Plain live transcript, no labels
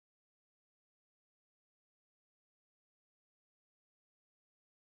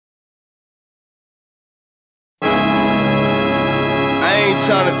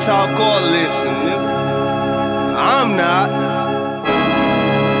tryna talk or listen, nigga. I'm not.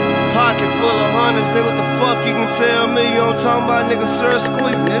 Pocket full of hundreds, nigga. What the fuck you can tell me? You don't talking about, nigga? Sir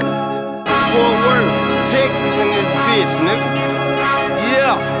Squeak, nigga. Fort Worth, Texas in this bitch, nigga.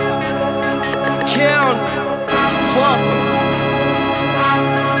 Yeah. Count. Fuck 'em.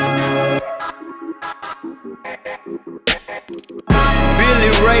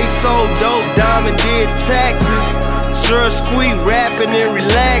 Billy Ray so dope, Diamond did taxes. Sir Squeak rapping and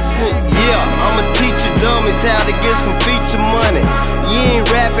relaxing. Yeah, I'ma teach you dummies how to get some feature money. You ain't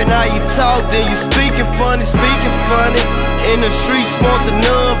rapping how you talk, then you speaking funny, In the streets want the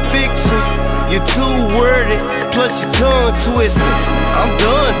non-fiction. You're too wordy, plus your tongue twisted. I'm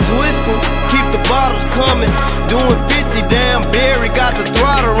done twisting, keep the bottles coming. Doing 50, damn Barry got the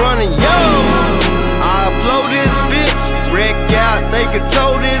throttle running. Yo, I flow this bitch, wreck out, they could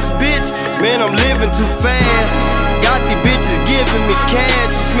tow this bitch. Man, I'm living too fast. Got these bitches giving me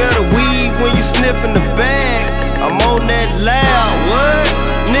cash. You smell the weed when you sniffing the bag. I'm on that loud, what?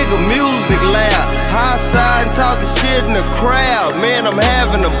 Nigga, music loud. High side talking shit in the crowd. Man, I'm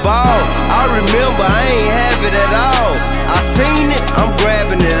having a ball. I remember I ain't have it at all. I seen it, I'm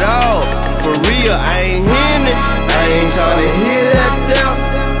grabbing it all. For real, I ain't hearing it. I ain't tryna hear that there.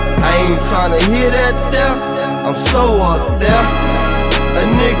 I ain't tryna hear that there. I'm so up there. A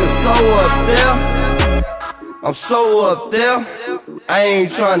nigga so up there. I'm so up there. I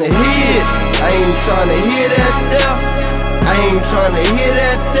ain't tryna hear it. I ain't tryna hear that there. I ain't tryna hear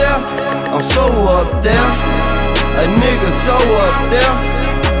that there. I'm so up there. A nigga so up there.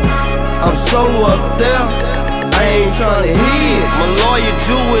 I'm so up there. I ain't tryna hear it. My lawyer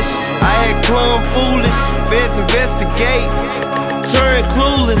Jewish, I act plumb foolish. Feds investigate, turn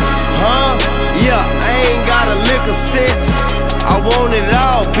clueless, huh? Yeah, I ain't got a lick of sense. I want it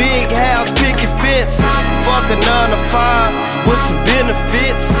all, big house, picket fence. Fuck a 9 to 5 with some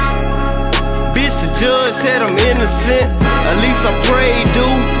benefits. Bitch, the judge said I'm innocent. At least I pray do.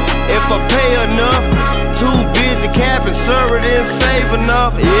 If I pay enough, too busy capping, sir, it didn't save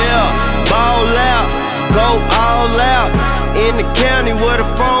enough. Yeah, ball out, go all out. In the county where the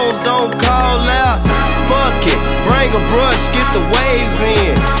phones don't call out. Fuck it, bring a brush, get the waves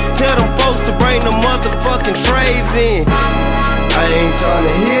in. Tell them folks to bring the motherfucking trays in. I ain't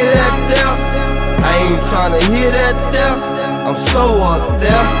tryna hear that there. I ain't tryna hear that there. I'm so up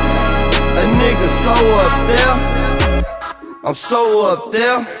there. A nigga so up there. I'm so up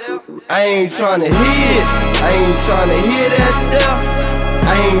there. I ain't tryna hear it. I ain't tryna hear that there.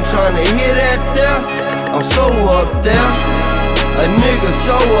 I ain't tryna hear that there. I'm so up there. A nigga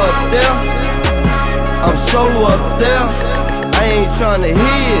so up there. I'm so up there. I ain't tryna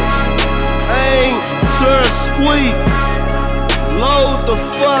hear it. I ain't Sir Squeak. Load the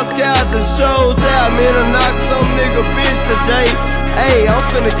fuck out the show down, man. I knocked some nigga bitch today. Hey, I'm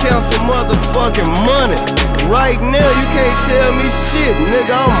finna count some motherfucking money. Right now, you can't tell me shit,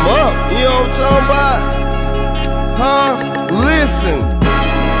 nigga. I'm up. You know what I'm talking about? Huh? Listen.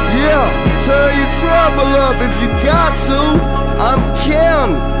 Yeah, turn your trouble up if you got to. I'm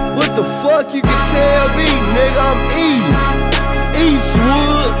counting. What the fuck you can tell me, nigga? I'm eating.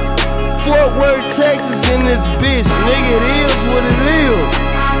 Eastwood. Fort Worth, Texas in this bitch, nigga, it is what it is.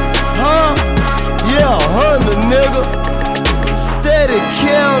 Huh? Yeah, 100, nigga. Steady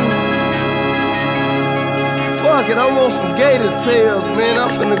counting. Fuck it, I want some gator tails, man. I'm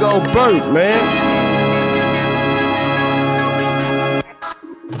finna go burp, man.